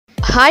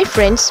Hi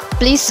friends,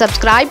 please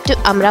subscribe to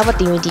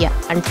Amaravathi Media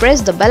and press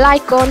the bell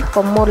icon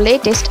for more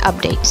latest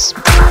updates.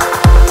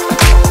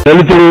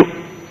 దళితులు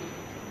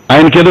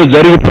ఆయనకేదో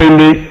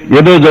జరిగిపోయింది,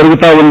 ఏదో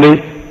జరుగుతూ ఉంది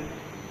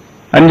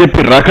అని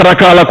చెప్పి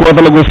రకరకాల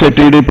కోతలు కూసే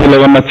టీడీపీలో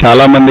ఉన్న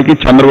చాలా మందికి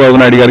చంద్రబాబు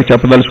నాయుడు గారికి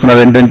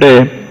చెప్పదలుచుకున్నది ఏంటంటే,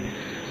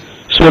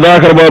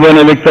 సుధాకర్ బాబు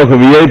అనే వ్యక్తి ఒక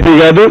విఐపీ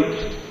కాదు,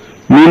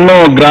 నిన్నో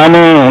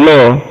గ్రామంలో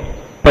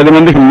 10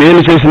 మందికి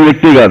మేలు చేసిన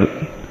వ్యక్తి కాదు.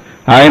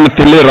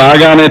 ఆయన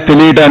రాగానే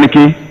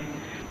తెలియటానికి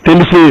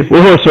తెలిసి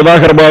ఓహో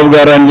సుధాకర్ బాబు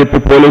గారు అని చెప్పి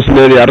పోలీసులు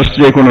ఏది అరెస్ట్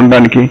చేయకుండా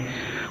ఉండడానికి,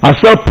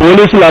 అసలు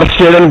పోలీసులు అరెస్ట్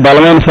చేయడానికి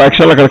బలమైన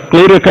సాక్ష్యాలు అక్కడ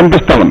క్లియర్గా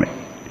కనిపిస్తా ఉన్నాయి.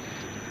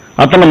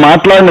 అతను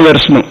మాట్లాడిన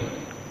వెర్షను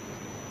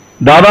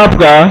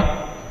దాదాపుగా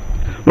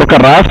ఒక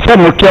రాష్ట్ర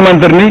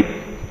ముఖ్యమంత్రిని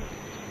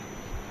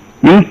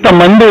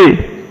ఇంతమంది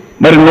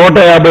మరి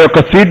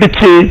 151 సీట్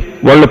ఇచ్చి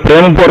వాళ్ళు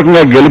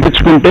ప్రేమపూర్వకంగా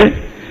గెలిపించుకుంటే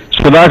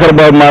సుధాకర్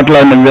బాబు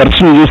మాట్లాడిన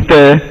వెర్షన్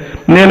చూస్తే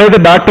నేనైతే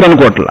డాక్టర్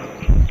అనుకోవట్లా,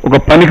 ఒక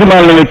పనికి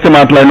మాలిన వ్యక్తి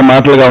మాట్లాడిన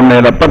మాటలుగా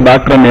ఉన్నాయి తప్ప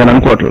డాక్టర్ అని నేను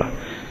అనుకోవట్లా.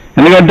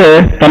 ఎందుకంటే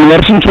తన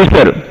వెర్షన్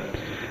చూశారు.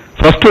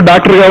 ఫస్ట్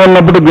డాక్టర్గా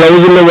ఉన్నప్పుడు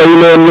గ్లౌజుల్లో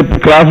వైలో అని చెప్పి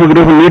క్రాఫ్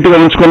గ్రూప్ నీట్గా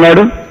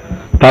ఉంచుకున్నాడు.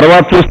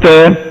 తర్వాత చూస్తే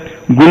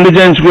గుండె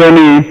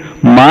చేయించుకొని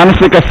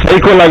మానసిక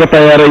సైకోలాగా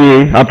తయారయ్యి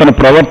అతని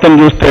ప్రవర్తన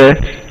చూస్తే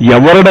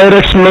ఎవరి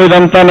డైరెక్షన్లో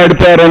ఇదంతా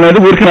నడిపారు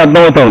అనేది ఊరికి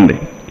అర్థమవుతా ఉంది.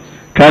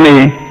 కానీ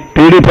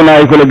టీడీపీ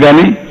నాయకులకు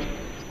కానీ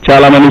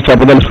చాలా మంది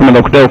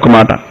చెప్పదలుచుకున్నది ఒకటే ఒక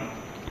మాట,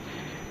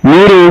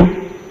 మీరు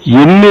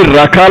ఎన్ని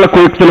రకాల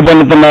కుయుక్తులు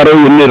పొందుతున్నారో,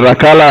 ఎన్ని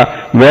రకాల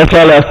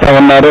వేషాలు వేస్తా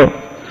ఉన్నారో,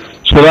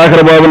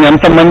 సుధాకర్ బాబుని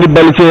ఎంతమంది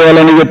బలి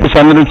చేయాలని చెప్పి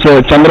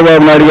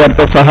చంద్రబాబు నాయుడు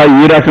గారితో సహా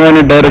ఈ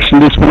రకమైన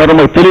డైరెక్షన్ తీసుకున్నారో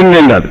మాకు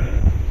తెలియదేం కాదు.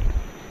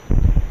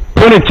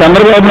 కానీ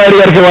చంద్రబాబు నాయుడు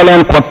గారికి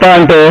వాళ్ళని కొత్త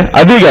అంటే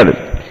అది కాదు.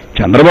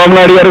 చంద్రబాబు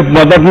నాయుడు గారు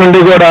మొదటి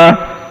నుండి కూడా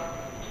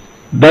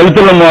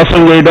దళితులను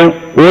మోసం చేయడం,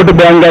 ఓటు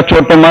బ్యాంక్గా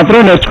చూడటం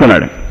మాత్రమే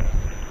నేర్చుకున్నాడు.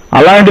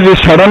 అలాంటిది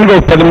సడన్గా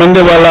 10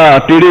 మంది వాళ్ళ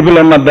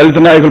టీడీపీలో ఉన్న దళిత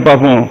నాయకులు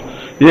పాపం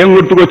ఏం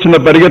గుర్తుకొచ్చిందో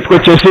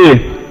పరిగెత్తుకొచ్చేసి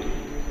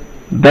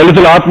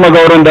దళితుల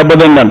ఆత్మగౌరవం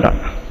దెబ్బతిందంట.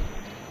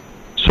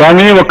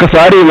 స్వామి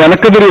ఒక్కసారి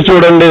వెనక్కి తిరిగి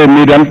చూడండి,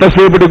 మీరు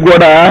ఎంతసేపటికి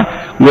కూడా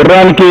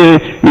గుర్రానికి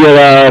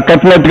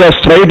కట్టినట్టుగా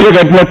స్ట్రైట్గా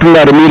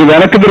కట్టినట్టున్నారు. మీరు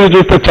వెనక్కి తిరిగి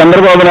చూస్తే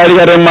చంద్రబాబు నాయుడు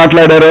గారు ఏం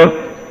మాట్లాడారో,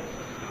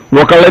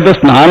 ఒకళ్ళైతే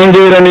స్నానం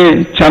చేయరని,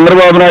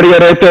 చంద్రబాబు నాయుడు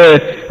గారు అయితే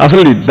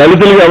అసలు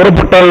దళితులుగా ఎవరు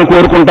పుట్టాలని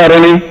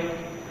కోరుకుంటారని,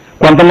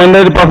 కొంతమంది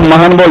అయితే పాపం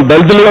మహానుభావులు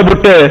దళితులుగా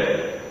పుట్టే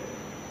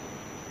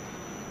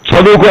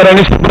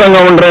చదువుకోరని, శుభ్రంగా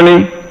ఉండరని,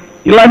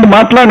 ఇలాంటి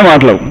మాట్లాడిన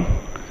మాటలు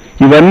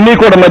ఇవన్నీ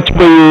కూడా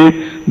మర్చిపోయి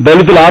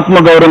దళితుల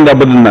ఆత్మగౌరవం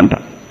దెబ్బతిందంట.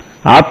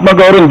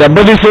 ఆత్మగౌరవం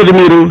దెబ్బతీసేది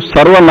మీరు,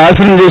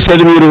 సర్వనాశనం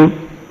చేసేది మీరు,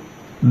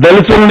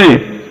 దళితుల్ని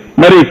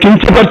మరి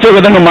కించపరిచే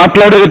విధంగా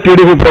మాట్లాడేది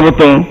టీడీపీ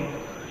ప్రభుత్వం.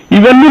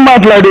 ఇవన్నీ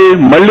మాట్లాడి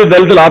మళ్ళీ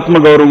దళితుల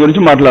ఆత్మగౌరవం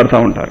గురించి మాట్లాడుతూ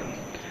ఉంటారు.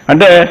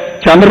 అంటే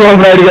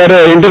చంద్రబాబు నాయుడు గారు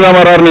ఎన్టీ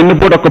రామారావుని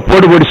ఎన్నిపోటు ఒక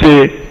పోటు పొడిచి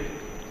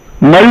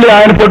మళ్ళీ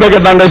ఆయన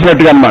ఫోటోకి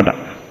దండేసినట్టుగా అనమాట.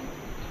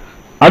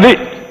 అది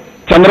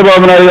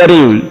చంద్రబాబు నాయుడు గారి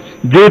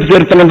జీవిత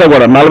చరిత్రంతా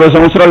కూడా 40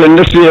 సంవత్సరాల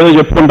ఇండస్ట్రీ ఏదో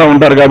చెప్పుకుంటూ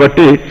ఉంటారు.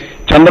 కాబట్టి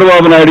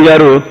చంద్రబాబు నాయుడు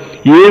గారు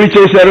ఏమి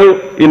చేశారు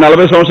ఈ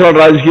 40 సంవత్సరాల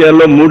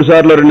రాజకీయాల్లో, 3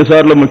 సార్లు 2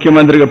 సార్లు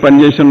ముఖ్యమంత్రిగా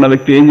పనిచేసి ఉన్న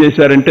వ్యక్తి ఏం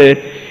చేశారంటే,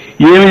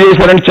 ఏమి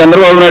చేశారంటే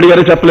చంద్రబాబు నాయుడు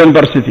గారు చెప్పలేని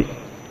పరిస్థితి.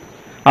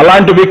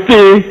 అలాంటి వ్యక్తి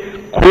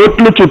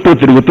కోర్టుల చుట్టూ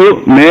తిరుగుతూ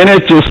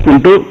మేనేజ్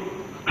చేసుకుంటూ,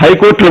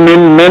 హైకోర్టులు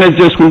మేనేజ్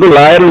చేసుకుంటూ,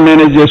 లాయర్లు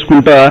మేనేజ్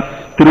చేసుకుంటా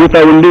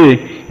తిరుగుతూ ఉండి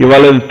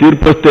ఇవాళ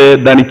తీర్పు వస్తే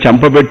దానికి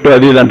చెంపబెట్టు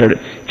అది ఇది అంటాడు.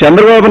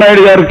 చంద్రబాబు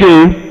నాయుడు గారికి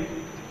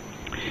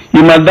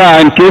ఈ మధ్య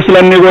ఆయన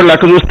కేసులన్నీ కూడా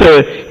లెక్క చూస్తే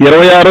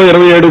 26,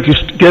 27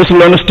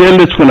 కేసుల్లోనూ స్టేలు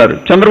తెచ్చుకున్నారు.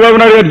 చంద్రబాబు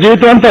నాయుడు గారి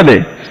జీవితం అంతా అదే,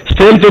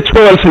 స్టేలు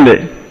తెచ్చుకోవాల్సిందే.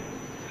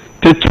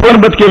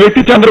 తెచ్చుకొని బతికే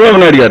వ్యక్తి చంద్రబాబు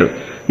నాయుడు గారు.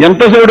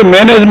 ఎంతసేపు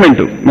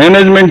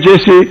మేనేజ్మెంట్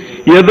చేసి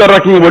ఏదో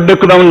రకంగా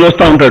ఒడ్డెక్కుదామని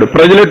చూస్తూ ఉంటాడు.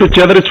 ప్రజలెటు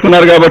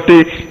చెదరించుకున్నారు కాబట్టి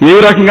ఏ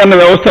రకంగా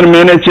వ్యవస్థను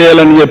మేనేజ్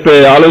చేయాలని చెప్పి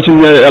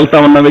ఆలోచన వెళ్తా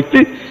ఉన్న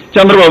వ్యక్తి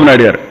చంద్రబాబు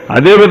నాయుడు గారు.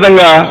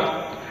 అదేవిధంగా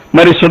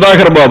మరి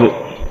సుధాకర్ బాబు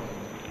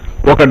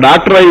ఒక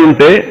డాక్టర్ అయి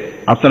ఉంటే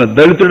అతను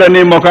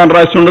దళితుడని ముఖాన్ని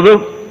రాసి ఉండదు,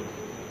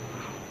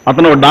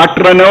 అతను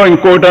డాక్టర్ అనో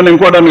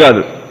ఇంకోటని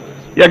కాదు.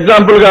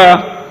 ఎగ్జాంపుల్గా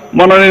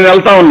మొన్న నేను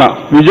వెళ్తా ఉన్నా,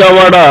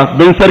 విజయవాడ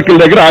బెంచ్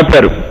సర్కిల్ దగ్గర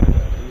ఆపారు.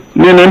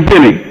 నేను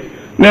ఎంపీని,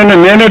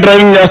 నేనే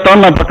డ్రైవింగ్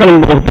చేస్తాను, నా పక్కన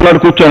ఒక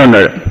పిల్లాడు కూర్చొని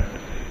అన్నాడు.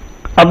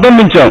 అద్దం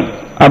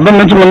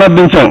నుంచి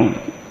మున్నర్దించాం,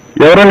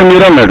 ఎవరైనా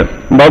మీరన్నాడు.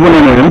 బాబు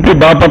నేను ఎంపీ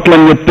బాపట్ల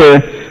అని చెప్తే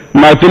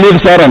నాకు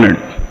తెలియదు సార్ అన్నాడు.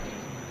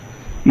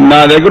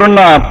 నా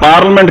దగ్గరున్న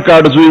పార్లమెంట్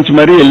కార్డు చూపించి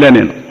మరీ వెళ్ళా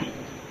నేను.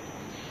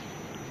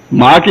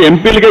 మాకు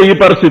ఎంపీలుగా ఈ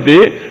పరిస్థితి,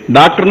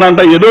 డాక్టర్ని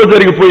అంట ఏదో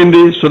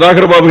జరిగిపోయింది,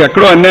 సుధాకర్ బాబుకి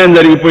ఎక్కడో అన్యాయం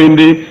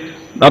జరిగిపోయింది,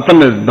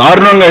 అతన్ని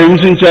దారుణంగా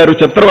హింసించారు,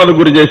 చిత్రవదకు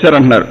గురి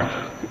చేశారంటున్నారు.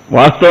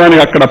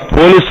 వాస్తవానికి అక్కడ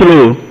పోలీసులు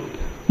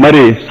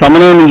మరి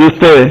సమన్వయం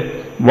చూస్తే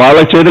వాళ్ళ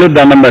చేతులకు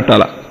దండం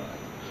పెట్టాల.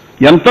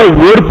 ఎంత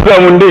ఓర్పుగా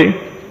ఉండి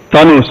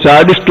తను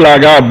శాడిస్ట్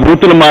లాగా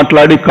బూతులు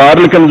మాట్లాడి,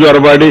 కార్ల కింద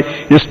జొరబాడి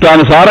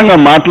ఇష్టానుసారంగా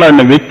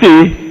మాట్లాడిన వ్యక్తి,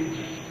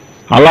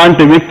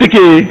 అలాంటి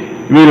వ్యక్తికి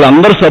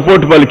వీళ్ళందరూ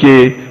సపోర్ట్ పలికి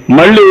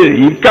మళ్ళీ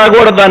ఇంకా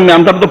కూడా దాన్ని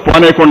అంతటితో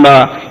పోనేయకుండా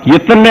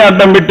ఇతన్నే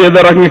అడ్డం పెట్టి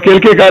ఏదో రకంగా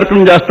కేల్కే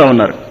కార్యక్రమం చేస్తా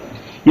ఉన్నారు.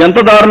 ఎంత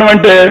దారుణం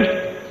అంటే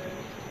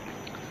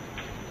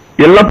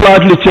ఇళ్ల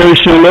ప్లాట్లు ఇచ్చే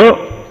విషయంలో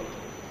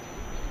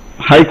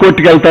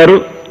హైకోర్టుకి వెళ్తారు,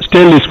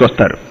 స్టేలు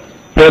తీసుకొస్తారు.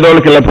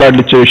 పేదవాళ్ళకి ఇళ్ల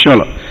ప్లాట్లు ఇచ్చే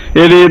విషయంలో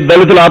ఏది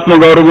దళితుల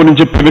ఆత్మగౌరవం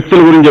గురించి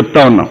వ్యక్తుల గురించి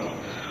చెప్తా ఉన్నాం.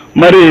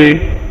 మరి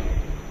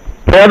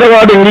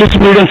పేదవాడు ఇంగ్లీష్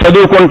మీడియం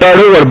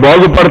చదువుకుంటాడు, వాడు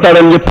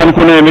బాగుపడతాడని చెప్పి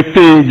అనుకునే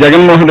వ్యక్తి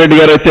జగన్మోహన్ రెడ్డి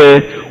గారు అయితే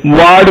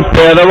వాడు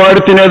పేదవాడు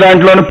తినే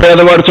దాంట్లోనూ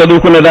పేదవాడు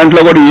చదువుకునే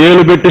దాంట్లో కూడా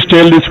ఏలు పెట్టి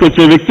స్టేలు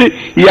తీసుకొచ్చే వ్యక్తి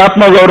ఈ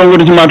ఆత్మగౌరవం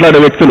గురించి మాట్లాడే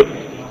వ్యక్తులు.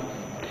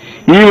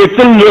 ఈ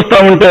వ్యక్తులను చూస్తూ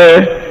ఉంటే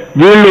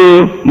వీళ్ళు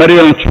మరి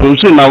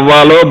చూసి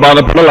నవ్వాలో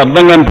బాధపడాలో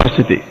అర్థం కాని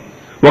పరిస్థితి.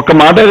 ఒక్క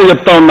మాట ఏదో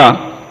చెప్తా ఉన్నా,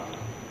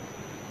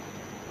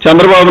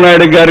 చంద్రబాబు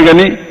నాయుడు గారు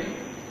కానీ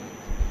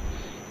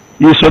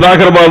ఈ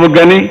సుధాకర్ బాబుకి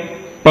కానీ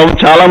బాబు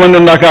చాలా మంది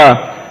ఉన్నాక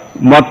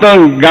మొత్తం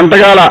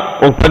గంటగాల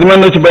ఒక 10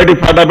 మంది వచ్చి బయటికి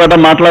పటాపట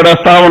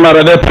మాట్లాడేస్తా ఉన్నారు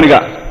అదే పనిగా.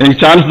 ఇంక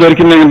ఛాన్స్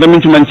దొరికింది,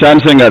 ఇంతమించి మంచి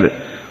ఛాన్స్ ఏం కాదు.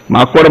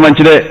 మాకు కూడా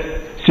మంచిదే,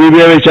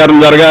 సిబిఐ విచారణ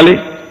జరగాలి.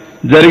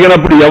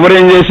 జరిగినప్పుడు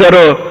ఎవరేం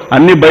చేశారో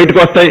అన్నీ బయటకు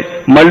వస్తాయి.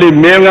 మళ్ళీ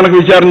మేము కనుక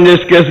విచారణ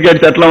చేసి కేసు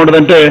కడితే ఎట్లా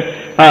ఉంటుందంటే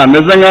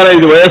నిజంగానే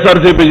ఇది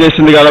వైఎస్ఆర్సీపీ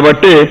చేసింది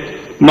కాబట్టి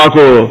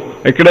మాకు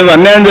ఇక్కడేదో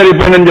అన్యాయం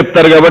జరిగిపోయిందని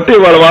చెప్తారు కాబట్టి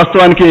వాళ్ళ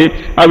వాస్తవానికి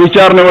ఆ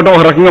విచారణ ఇవ్వడం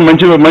ఒక రకంగా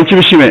మంచి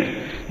విషయమే.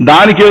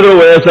 దానికేదో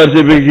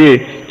వైఎస్ఆర్సీపీకి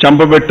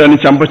చంపబెట్టని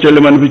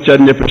చెల్లు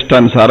అనిపించారని చెప్పి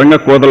ఇష్టానుసారంగా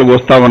కోతలు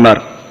కోస్తా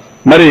ఉన్నారు.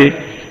 మరి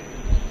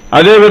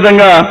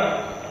అదేవిధంగా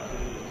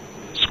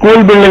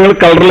స్కూల్ బిల్డింగ్లు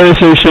కలర్లు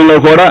వేసే విషయంలో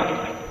కూడా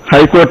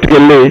హైకోర్టుకి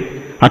వెళ్ళి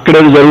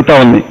అక్కడేది జరుగుతూ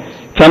ఉంది.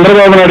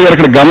 చంద్రబాబు నాయుడు గారు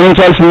ఇక్కడ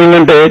గమనించాల్సింది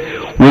ఏంటంటే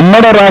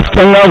ఉమ్మడి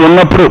రాష్ట్రంగా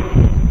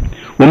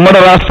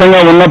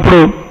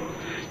ఉన్నప్పుడు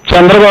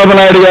చంద్రబాబు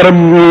నాయుడు గారి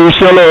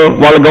విషయంలో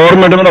వాళ్ళ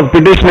గవర్నమెంట్ మీద ఒక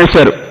పిటిషన్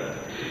వేశారు.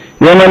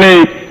 ఏమని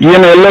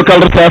ఈయన ఎల్లో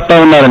కలర్ చేస్తా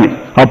ఉన్నారని.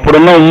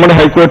 అప్పుడున్న ఉమ్మడి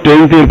హైకోర్టు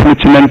ఏం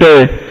తీర్పునిచ్చిందంటే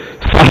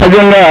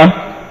సహజంగా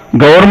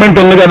గవర్నమెంట్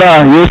ఉంది కదా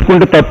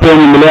వేసుకుంటే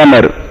తప్పేముందిలే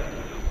అన్నారు.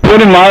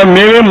 పోనీ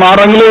మేమే మా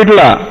రంగులు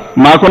ఇట్లా,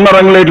 మాకున్న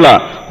రంగులు ఇట్లా,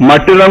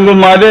 మట్టి రంగు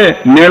మాదే,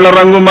 నీళ్ల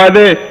రంగు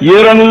మాదే, ఏ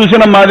రంగు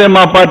చూసినా మాదే,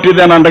 మా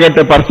పార్టీదే అని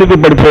అంటగట్టే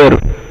పరిస్థితి పడిపోయారు.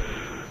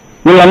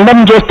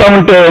 వీళ్ళందరినీ చూస్తా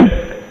ఉంటే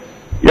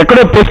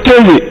ఎక్కడో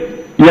ప్రెస్టేజ్,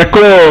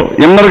 ఎక్కడో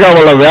ఇన్నర్గా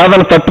వాళ్ళ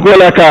వేదన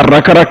తట్టుకోలేక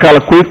రకరకాల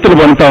కుయుక్తులు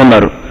పడుతూ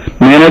ఉన్నారు.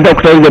 నేనైతే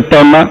ఒకటే చెప్తా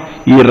ఉన్నా,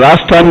 ఈ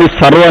రాష్ట్రాన్ని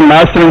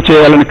సర్వనాశనం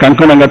చేయాలని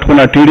కంకణం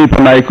కట్టుకున్న టీడీపీ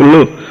నాయకులు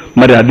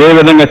మరి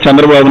అదేవిధంగా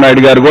చంద్రబాబు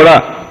నాయుడు గారు కూడా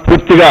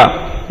పూర్తిగా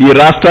ఈ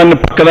రాష్ట్రాన్ని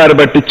పక్కదారి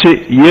పట్టించి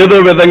ఏదో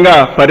విధంగా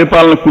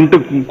పరిపాలన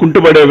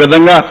కుంటుపడే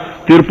విధంగా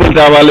తీర్పులు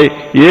కావాలి.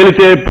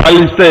 ఏలితే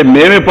పాలిస్తే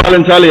మేమే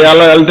పాలించాలి,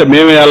 ఏలాలంటే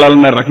మేమే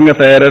ఏలాలన్న రకంగా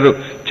తయారయ్యారు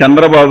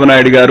చంద్రబాబు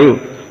నాయుడు గారు.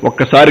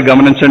 ఒక్కసారి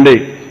గమనించండి,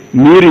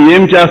 మీరు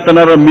ఏం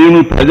చేస్తున్నారో, మేము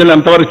ప్రజలు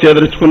ఎంతవరకు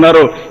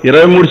చేదరించుకున్నారో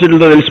 23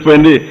 సీట్లతో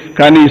తెలిసిపోయింది.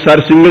 కానీ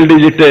ఈసారి సింగిల్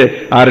డిజిటే,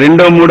 ఆ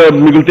 2,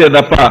 3 మిగిలితే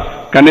తప్ప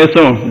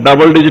కనీసం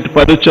డబుల్ డిజిట్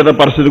 10 వచ్చేద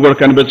పరిస్థితి కూడా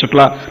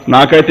కనిపించట్లా.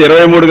 నాకైతే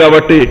 23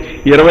 కాబట్టి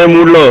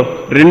 23లో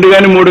 2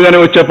 కానీ 3 కానీ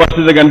వచ్చే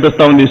పరిస్థితి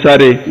కనిపిస్తా ఉంది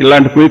ఈసారి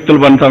ఇలాంటి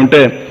కుయుక్తులు పడుతూ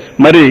ఉంటే.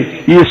 మరి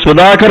ఈ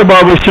సుధాకర్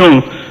బాబు విషయం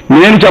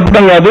నేను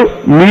చెప్పడం కాదు,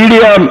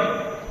 మీడియా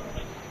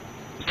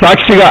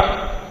సాక్షిగా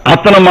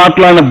అతను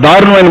మాట్లాడిన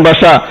దారుణమైన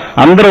భాష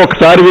అందరూ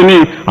ఒకసారి విని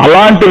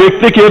అలాంటి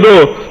వ్యక్తికి ఏదో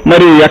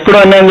మరి ఎక్కడో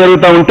అన్యాయం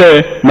జరుగుతూ ఉంటే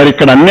మరి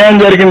ఇక్కడ అన్యాయం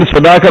జరిగింది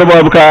సుధాకర్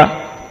బాబుకా,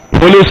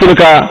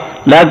 పోలీసులకా,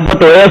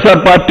 లేకపోతే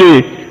వైఎస్ఆర్ పార్టీ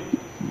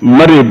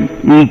మరి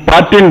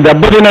పార్టీని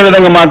దెబ్బతినే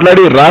విధంగా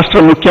మాట్లాడి రాష్ట్ర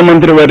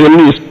ముఖ్యమంత్రి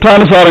వర్యుల్ని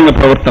ఇష్టానుసారంగా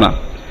ప్రవర్తన.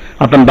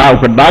 అతను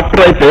ఒక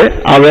డాక్టర్ అయితే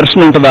ఆ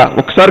వెర్షన్ ఉంటుందా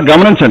ఒకసారి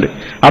గమనించండి.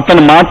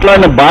 అతను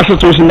మాట్లాడిన భాష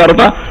చూసిన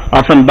తర్వాత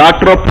అతను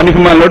డాక్టర్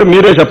పనికి మాలినోడు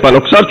మీరే చెప్పాలి.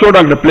 ఒకసారి చూడండి,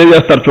 అక్కడ ప్లే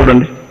చేస్తారు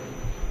చూడండి.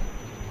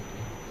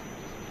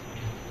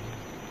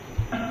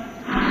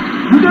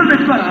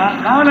 పెట్టుకోరా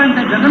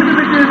కావాలంటే జగన్కి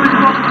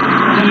పెట్టుకో,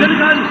 జగన్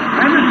కాదు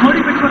మోడీ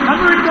పెట్టుకో,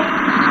 తప్పు పెట్టుకో.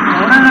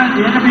 ఎవరైనా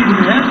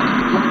ఏకమైందే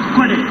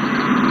ఒక్కడే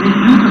నీ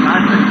జీవితం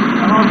నాశనం.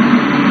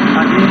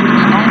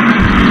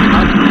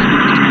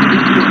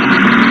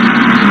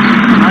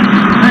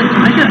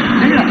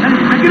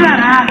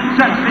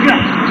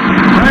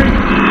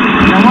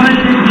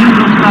 ఎవరైతే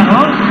జీవితం వస్తున్నారో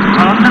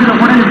వాళ్ళందరిలో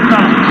కూడా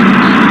ఇస్తారు.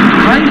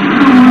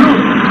 రైతులు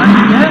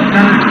అంటే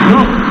గరస్లు,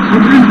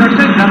 ముస్లింస్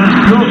అంటే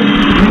గరస్లు.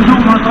 హిందూ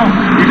మతం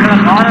ఇక్కడ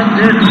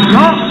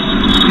భారతదేశంలో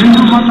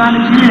హిందూ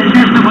మతానికి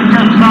ఎగేస్ట్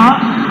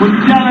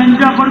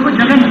వచ్చారంటే కొడుకు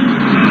జగన్,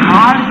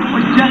 ఆడికి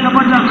వచ్చే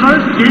జబర్దస్తుడు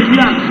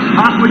కేసీఆర్,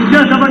 ఆ వచ్చే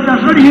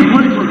జబర్దస్తుడు ఈ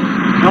కొడుకు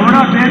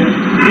ఎవరో పేరు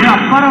ఏ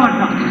అప్పారం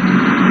అంట.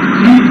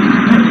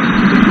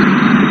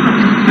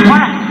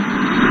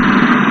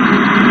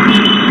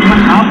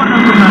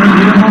 కాపాడుతున్నారు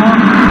మీరేమో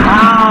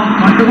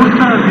పండు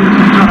కూర్చున్నారు,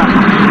 తీసుకుంటారా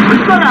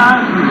పెట్టుకోరా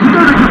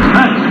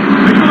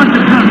పెట్టుకోమని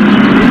చెప్తాను.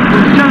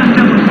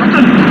 వచ్చారంటే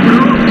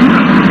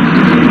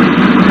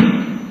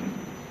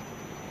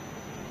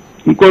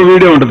ఇంకో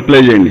వీడియో ఉంటుంది, ప్లే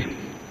చేయండి.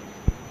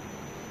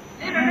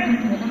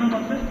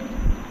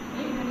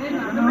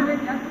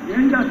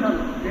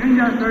 ఏం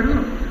చేస్తాడు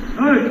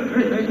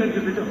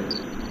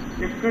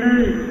ఎక్కడే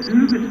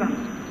చూపిస్తాను.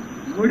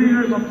 మోడీ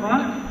గారు గొప్ప,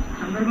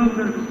 చంద్రబాబు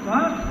గారు గొప్ప,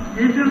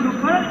 కేసీఆర్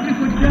గొప్ప,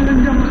 నీకు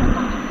వచ్చారని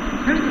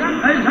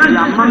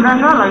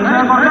అమ్మందంగా లంగా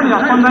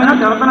అప్పందంగా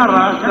చెబుతున్నాడు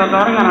రా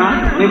దారంగా.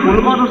 నీ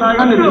పుల్లు కోసం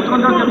సాగా నీ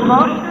చూసుకుంటూ చెప్పుకో.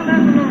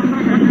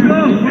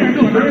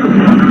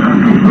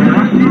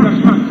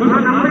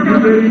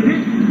 పేరేంటి?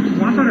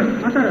 మాట్లాడు.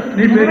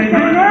 నీ పేరేంటి?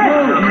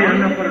 నీ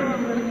అన్నప్పుడు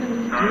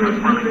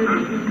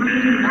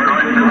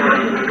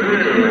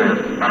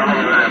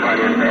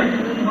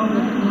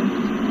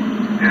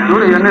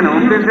చూడు ఇవన్నీ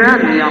పంపిస్తే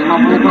నీ అమ్మ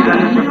పూకు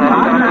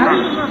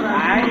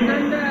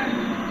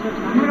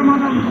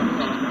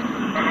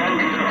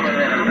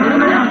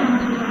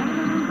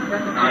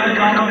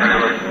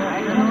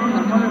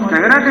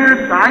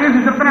సిగరెట్ తాగి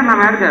విసురుతున్నాను నా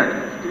మేడకి.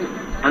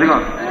 అదిగో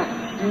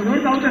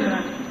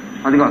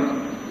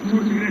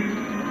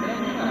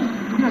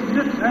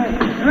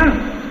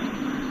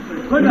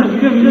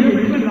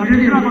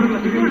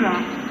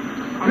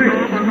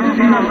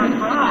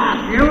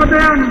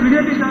ఏమవుతాయా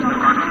వీడియో తీసాను.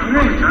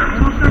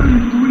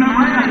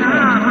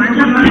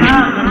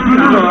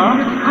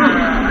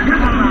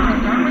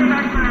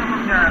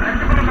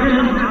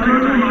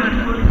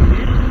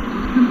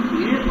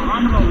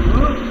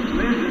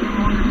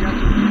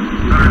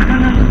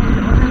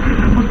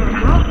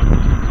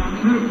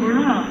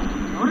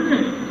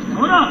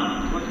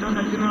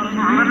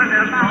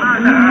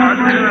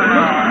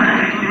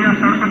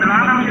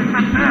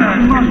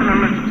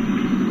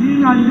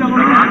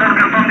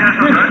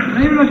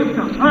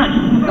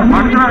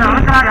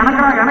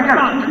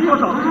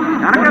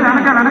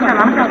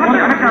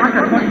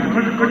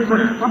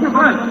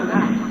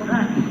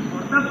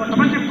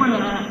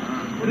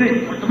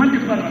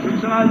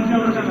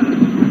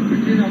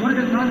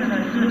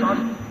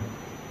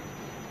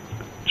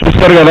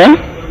 చూస్తారు కదా,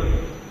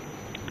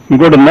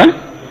 ఇంకోటి ఉందా?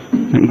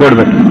 ఇంకోటి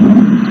పెట్టు.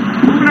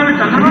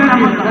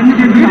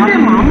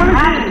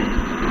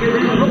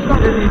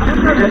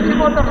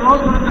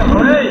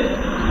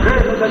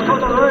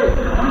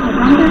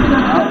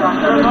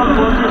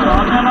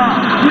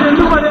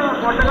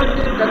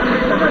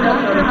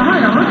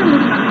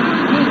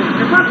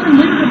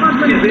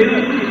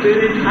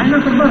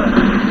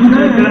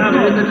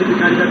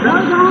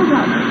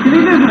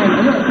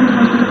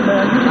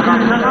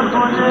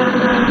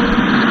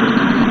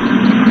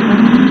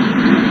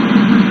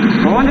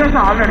 ఫోన్ చేసి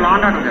already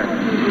land order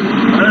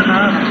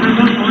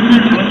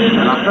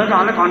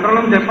already control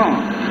room చెప్పాం.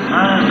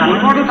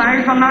 చల్లపాటు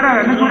తాగిస్తున్నాడు,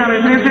 అవన్నీ కూడా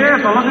వెళ్ళేసి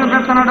తొల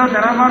చూపిస్తున్నాడు,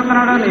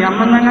 తెరపడుతున్నాడు, నీ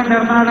అమ్మందంగా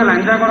తిడుతున్నాడు,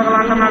 లంచా కొడకలు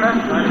అంటున్నాడు.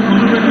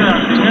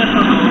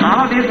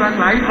 చాలా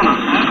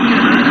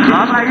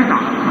లాగిస్తున్నాం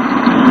లాగిస్తాం.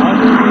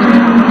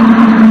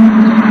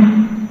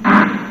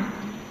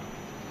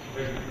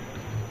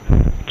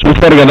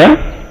 చూశారు కదా,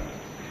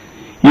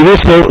 ఇది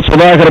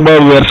సుధాకర్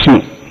బాబు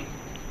వెర్షన్.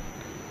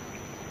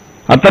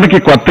 అతనికి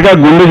కొత్తగా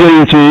గుండె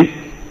చేయించి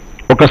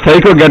ఒక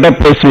సైకో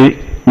గెటప్ వేసి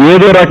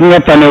ఏదో రకంగా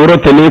తనెవరో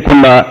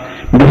తెలియకుండా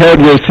బిహేవ్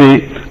చేసి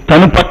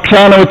తన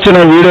పక్షాన వచ్చిన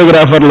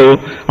వీడియోగ్రాఫర్లు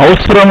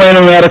అవసరమైన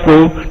మేరకు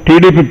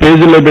టీడీపీ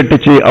పేజీల్లో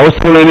పెట్టించి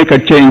అవసరమైన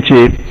కట్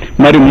చేయించి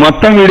మరి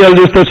మొత్తం వీడియోలు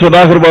చూస్తే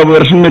సుధాకర్ బాబు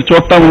వెర్షన్ మీరు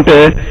చూస్తా ఉంటే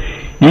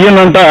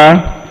ఈయనంట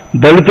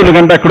దళితుల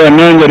కంటే అక్కడ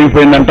అన్యాయం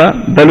జరిగిపోయిందంట,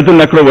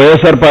 దళితులను అక్కడ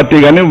వైఎస్ఆర్ పార్టీ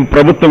కానీ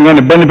ప్రభుత్వం కానీ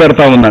ఇబ్బంది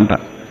పెడతా ఉందంట.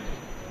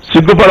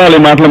 సిగ్గుపడాలి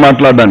మాటలు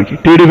మాట్లాడడానికి.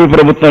 టీడీపీ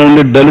ప్రభుత్వం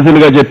నుండి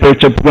దళితులుగా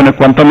చెప్పుకునే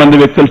కొంతమంది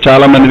వ్యక్తులు,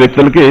 చాలా మంది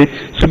వ్యక్తులకి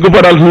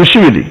సిగ్గుపడాల్సిన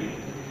విషయం ఇది.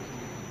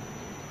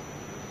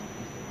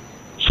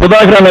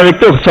 సుధాకర్ అనే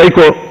వ్యక్తి ఒక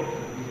సైకో,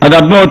 అది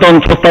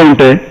అర్థమవుతామని చూస్తూ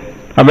ఉంటే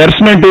ఆ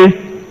వెర్షన్ ఏంటి?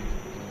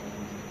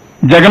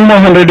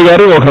 జగన్మోహన్ రెడ్డి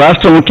గారు ఒక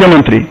రాష్ట్ర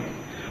ముఖ్యమంత్రి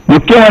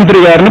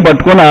గారిని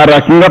పట్టుకుని ఆ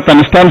రకంగా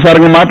తన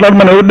ఇష్టానుసారంగా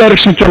మాట్లాడమని ఎవరు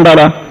డైరెక్షన్ ఇచ్చి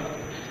ఉండాలా?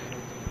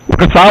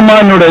 ఒక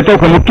సామాన్యుడైతే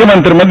ఒక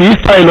ముఖ్యమంత్రి మీద ఈ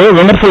స్థాయిలో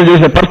విమర్శలు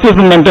చేసే పరిస్థితి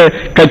ఉందంటే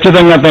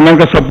ఖచ్చితంగా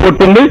తనక సపోర్ట్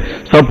ఉంది.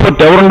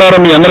 సపోర్ట్ ఎవరున్నారో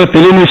మీ అందరూ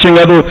తెలియని విషయం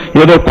కాదు,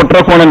 ఏదో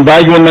కుట్రకోణం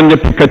దాగి ఉందని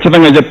చెప్పి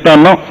ఖచ్చితంగా చెప్తా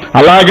ఉన్నాం.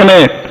 అలాగనే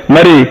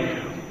మరి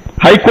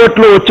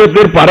హైకోర్టులో వచ్చే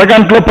తీర్పు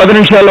అరగంటలో 10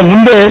 నిమిషాల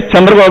ముందే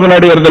చంద్రబాబు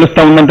నాయుడు గారు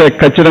తెలుస్తా ఉందంటే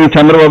ఖచ్చితంగా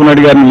చంద్రబాబు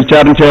నాయుడు గారిని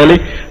విచారణ చేయాలి,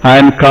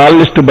 ఆయన కాల్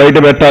లిస్ట్ బయట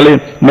పెట్టాలి.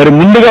 మరి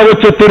ముందుగా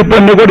వచ్చే తీర్పు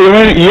అన్ని కూడా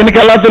ఈయనకి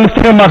ఎలా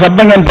తెలుస్తుందో మాకు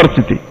అర్థం కాని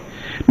పరిస్థితి.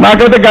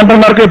 నాకైతే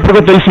గంటన్నరకు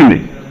ఎప్పుడో తెలిసింది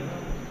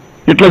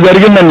ఇట్లా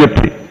జరిగిందని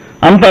చెప్పి.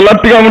 అంత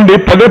అలర్ట్గా ఉండి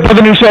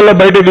 10 నిమిషాల్లో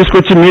బయటకు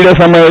తీసుకొచ్చి మీడియా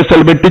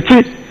సమావేశాలు పెట్టించి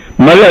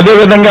మరి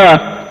అదేవిధంగా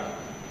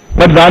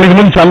మరి దానికి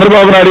ముందు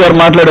చంద్రబాబు నాయుడు గారు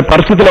మాట్లాడే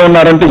పరిస్థితిలో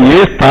ఉన్నారంటే ఏ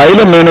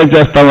స్థాయిలో మేనేజ్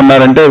చేస్తా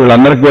ఉన్నారంటే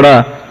వీళ్ళందరికీ కూడా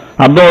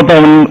అర్థమవుతా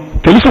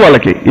తెలుసు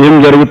వాళ్ళకి ఏం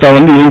జరుగుతా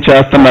ఉంది, ఏం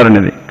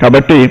చేస్తున్నారనేది.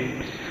 కాబట్టి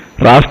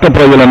రాష్ట్ర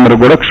ప్రజలందరూ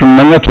కూడా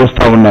క్షుణ్ణంగా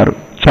చూస్తా ఉన్నారు.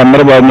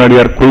 చంద్రబాబు నాయుడు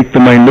గారు క్విక్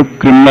మైండ్,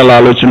 క్రిమినల్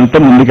ఆలోచనతో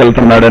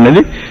ముందుకెళ్తున్నాడు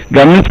అనేది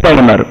గమనిస్తా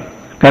ఉన్నారు.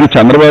 కానీ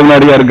చంద్రబాబు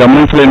నాయుడు గారు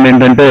గమనించలేని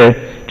ఏంటంటే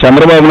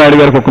చంద్రబాబు నాయుడు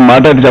గారికి ఒక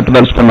మాట అయితే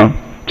చెప్పదలుచుకున్నాం.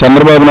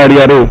 చంద్రబాబు నాయుడు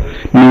గారు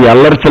నీ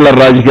అల్లరి చిల్లర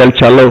రాజకీయాలు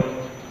చల్లవు,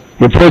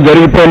 ఎప్పుడో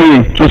జరిగిపోయి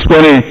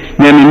చూసుకొని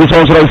నేను ఇన్ని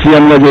సంవత్సరాలు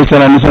సీఎంగా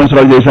చేశాను, అన్ని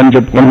సంవత్సరాలు చేశాను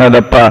చెప్పుకున్నా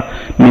తప్ప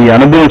నీ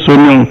అనుభవం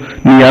శూన్యం.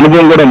 నీ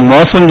అనుభవం కూడా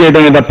మోసం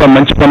చేయడమే తప్ప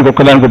మంచి పనికి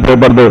ఒక్కదానికి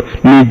ఉపయోగపడదు.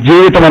 నీ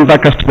జీవితం అంతా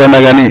కష్టపడినా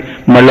కానీ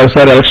మళ్ళీ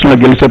ఒకసారి ఎలక్షన్లో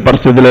గెలిచే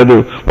పరిస్థితి లేదు.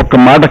 ఒక్క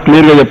మాట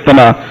క్లియర్గా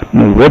చెప్తున్నా,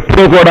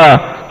 నువ్వెప్పుడూ కూడా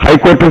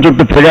హైకోర్టు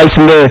చుట్టూ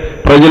తిరగాల్సిందే.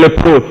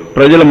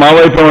 ప్రజలు మా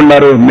వైపే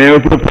ఉన్నారు,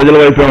 మేమెప్పుడు ప్రజల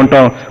వైపే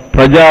ఉంటాం.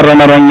 ప్రజా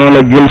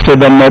రణరంగంలో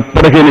గెలిచేదన్న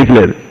ఎప్పటికీ నీకు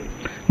లేదు.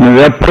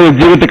 నువ్వెప్పుడు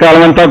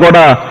జీవితకాలం అంతా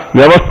కూడా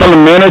వ్యవస్థలను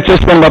మేనేజ్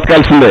చేసుకొని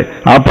బతకాల్సిందే.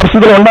 ఆ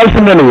పరిస్థితిలో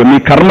ఉండాల్సిందే. నీ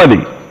కర్మది.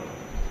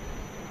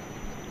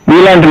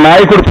 మీలాంటి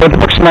నాయకుడు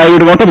ప్రతిపక్ష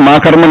నాయకుడు అంటే మా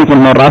కర్మ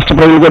అనుకుంటున్నారు. రాష్ట్ర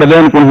ప్రజలు కూడా అదే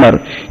అనుకుంటున్నారు.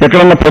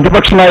 ఎక్కడన్నా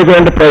ప్రతిపక్ష నాయకుడు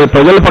అంటే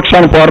ప్రజల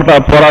పక్షాన్ని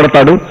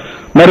పోరాడతాడు.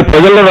 మరి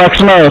ప్రజల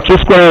రక్షణ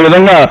చూసుకునే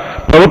విధంగా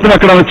ప్రభుత్వం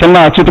ఎక్కడైనా చిన్న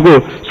చితుకు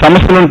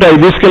సమస్యలు ఉంటే అవి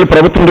తీసుకెళ్లి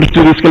ప్రభుత్వం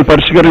దృష్టికి తీసుకెళ్లి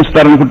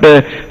పరిష్కరిస్తారనుకుంటే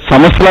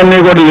సమస్యలన్నీ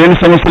కూడా లేని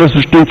సమస్యలు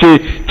సృష్టించి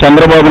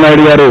చంద్రబాబు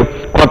నాయుడు గారు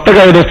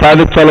కొత్తగా ఏదో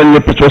సాధించాలని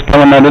చెప్పి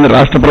చూస్తామన్నారని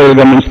రాష్ట్ర ప్రజలు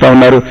గమనిస్తా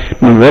ఉన్నారు.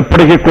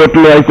 నువ్వెప్పటికీ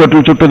కోర్టులు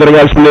హైకోర్టులు చుట్టూ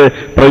తిరగాల్సిందే,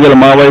 ప్రజలు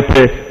మా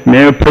వైపే,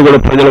 మేమెప్పుడు కూడా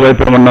ప్రజల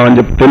వైపే ఉన్నామని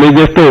చెప్పి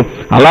తెలియజేస్తూ,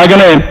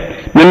 అలాగనే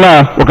నిన్న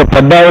ఒక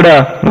పెద్ద ఆవిడ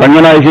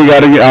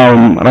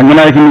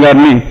రంగనాయకి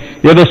గారిని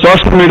ఏదో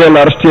సోషల్ మీడియాలో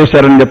అరెస్ట్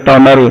చేశారని చెప్తా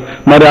ఉన్నారు.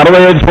 మరి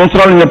 65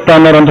 సంవత్సరాలని చెప్తా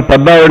ఉన్నారు. అంత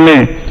పెద్ద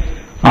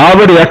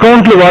ఆవిడ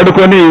అకౌంట్లు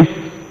వాడుకొని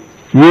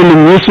వీళ్ళు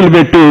న్యూస్లు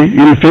పెట్టి,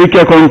 వీళ్ళు ఫేక్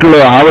అకౌంట్లో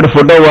ఆవిడ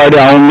ఫోటో వాడి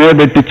ఆమె మీద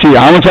పెట్టించి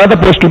ఆమె చేత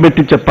పోస్టులు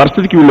పెట్టించే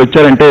పరిస్థితికి వీళ్ళు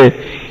వచ్చారంటే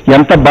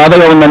ఎంత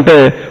బాధగా ఉందంటే,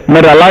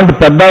 మరి అలాంటి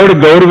పెద్ద ఆవిడ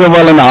గౌరవం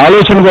ఇవ్వాలనే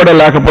ఆలోచన కూడా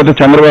లేకపోతే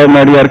చంద్రబాబు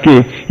నాయుడు గారికి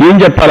ఏం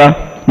చెప్పాలా?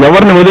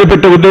 ఎవరిని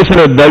వదిలిపెట్టే ఉద్దేశం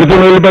లేదు.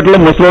 దళితులను వదిలిపెట్టలే,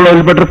 ముసలిని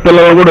వదిలిపెట్టరు,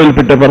 పిల్లలను కూడా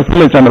వదిలిపెట్టే పరిస్థితి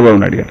లేదు చంద్రబాబు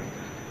నాయుడు గారు.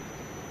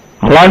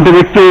 అలాంటి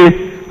వ్యక్తి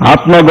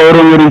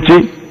ఆత్మగౌరవం గురించి,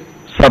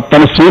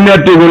 తన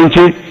సీనియారిటీ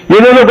గురించి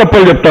ఏదేదో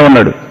గొప్పలు చెప్తా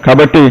ఉన్నాడు.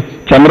 కాబట్టి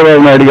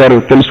చంద్రబాబు నాయుడు గారు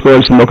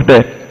తెలుసుకోవాల్సింది ఒకటే,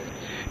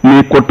 నీ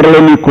కుట్రలు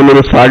నీ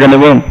కుళ్ళులు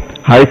సాగనివ్వం.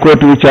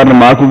 హైకోర్టు విచారణ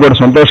మాకు కూడా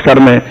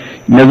సంతోషకరమే,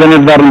 నిజ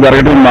నిర్ధారణ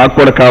జరగడం మాకు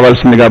కూడా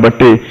కావాల్సింది.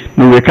 కాబట్టి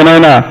నువ్వు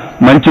ఎక్కడైనా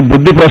మంచి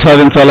బుద్ధి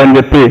ప్రసాదించాలని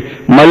చెప్పి,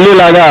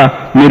 మళ్ళీలాగా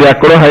మీరు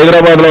ఎక్కడో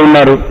హైదరాబాద్లో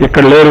ఉన్నారు,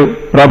 ఇక్కడ లేరు.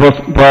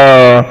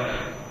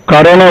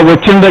 కరోనా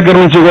వచ్చిన దగ్గర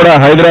నుంచి కూడా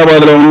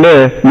హైదరాబాద్లో ఉండే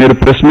మీరు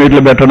ప్రెస్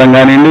మీట్లు పెట్టడం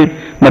కానివ్వండి,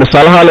 మరి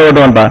సలహాలు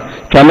ఇవ్వడం అంట.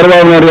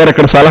 చంద్రబాబు నాయుడు గారు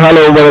ఇక్కడ సలహాలు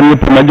ఇవ్వబోదని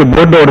చెప్పి మధ్య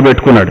బోర్డు ఒకటి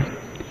పెట్టుకున్నాడు.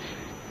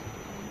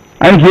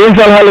 ఆయనకి ఏం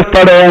సలహాలు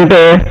ఇస్తాడు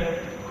అంటే,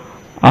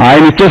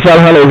 ఆయన ఇచ్చే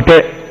సలహాలు ఒకటే,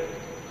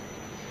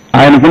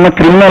 ఆయనకున్న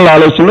క్రిమినల్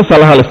ఆలోచనలు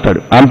సలహాలు ఇస్తాడు.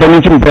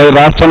 అంతకుమించి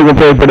రాష్ట్రానికి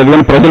ఉపయోగపడేది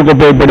కానీ ప్రజలకు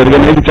ఉపయోగపడేది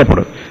కానీ ఏది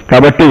చెప్పడు.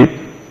 కాబట్టి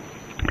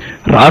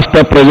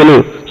రాష్ట్ర ప్రజలు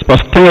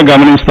స్పష్టంగా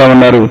గమనిస్తా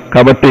ఉన్నారు.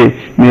 కాబట్టి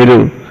మీరు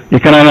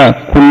ఇకనైనా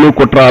కుళ్ళు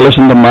కుట్ర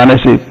ఆలోచనలు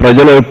మానేసి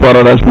ప్రజల వైపు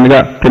పోరాడాల్సిందిగా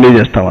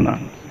తెలియజేస్తా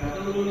ఉన్నాను.